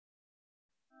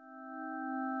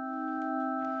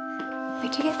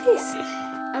Where'd you get this?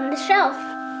 On the shelf.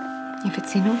 If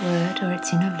it's in a word or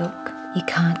it's in a look, you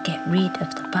can't get rid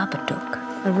of the Babadook.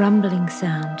 A rumbling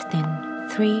sound, then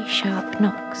 3 sharp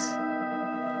knocks.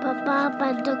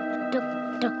 Babadook,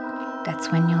 dook, dook.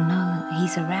 That's when you'll know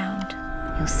he's around.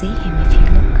 You'll see him if you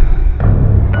look.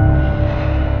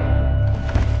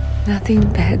 Nothing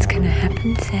bad's gonna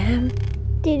happen, Sam.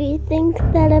 Did you think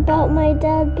that about my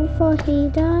dad before he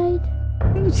died?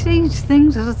 He sees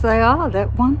things as they are,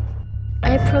 that one.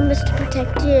 I promised to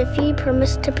protect you if you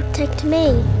promised to protect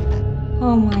me.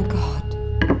 Oh my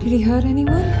God. Did he hurt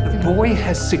anyone? The boy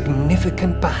has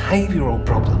significant behavioural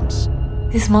problems.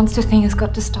 This monster thing has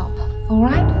got to stop, all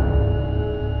right?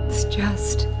 It's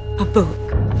just a book.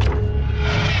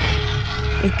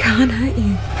 It can't hurt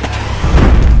you.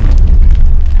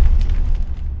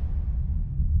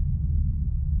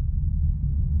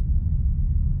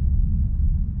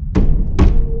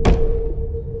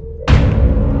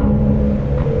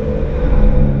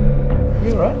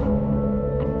 You all right?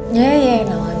 Yeah,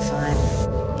 no, I'm fine.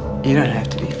 You don't have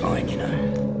to be fine, you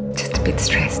know. Just a bit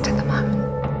stressed at the moment.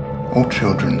 All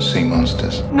children see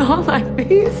monsters. Not like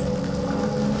this.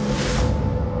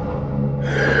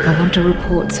 I want to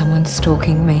report someone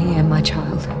stalking me and my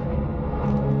child.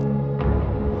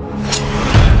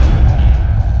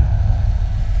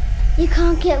 You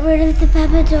can't get rid of the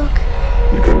Babadook.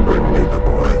 You can bring me the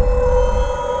boy.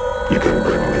 You can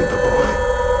bring me the boy.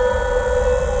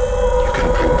 You can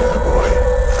bring me the boy.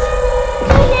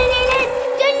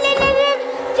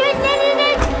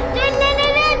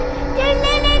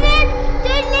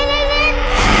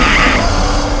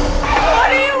 What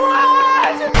do you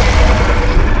want?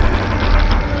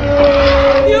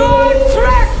 You're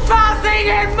trespassing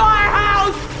in my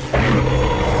house!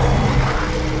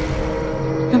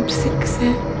 I'm sick,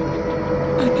 Sam.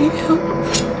 I need help.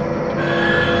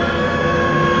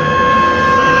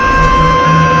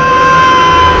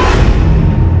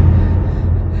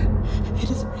 It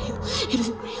isn't real. It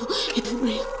isn't real. It isn't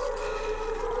real.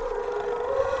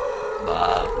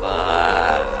 Baba.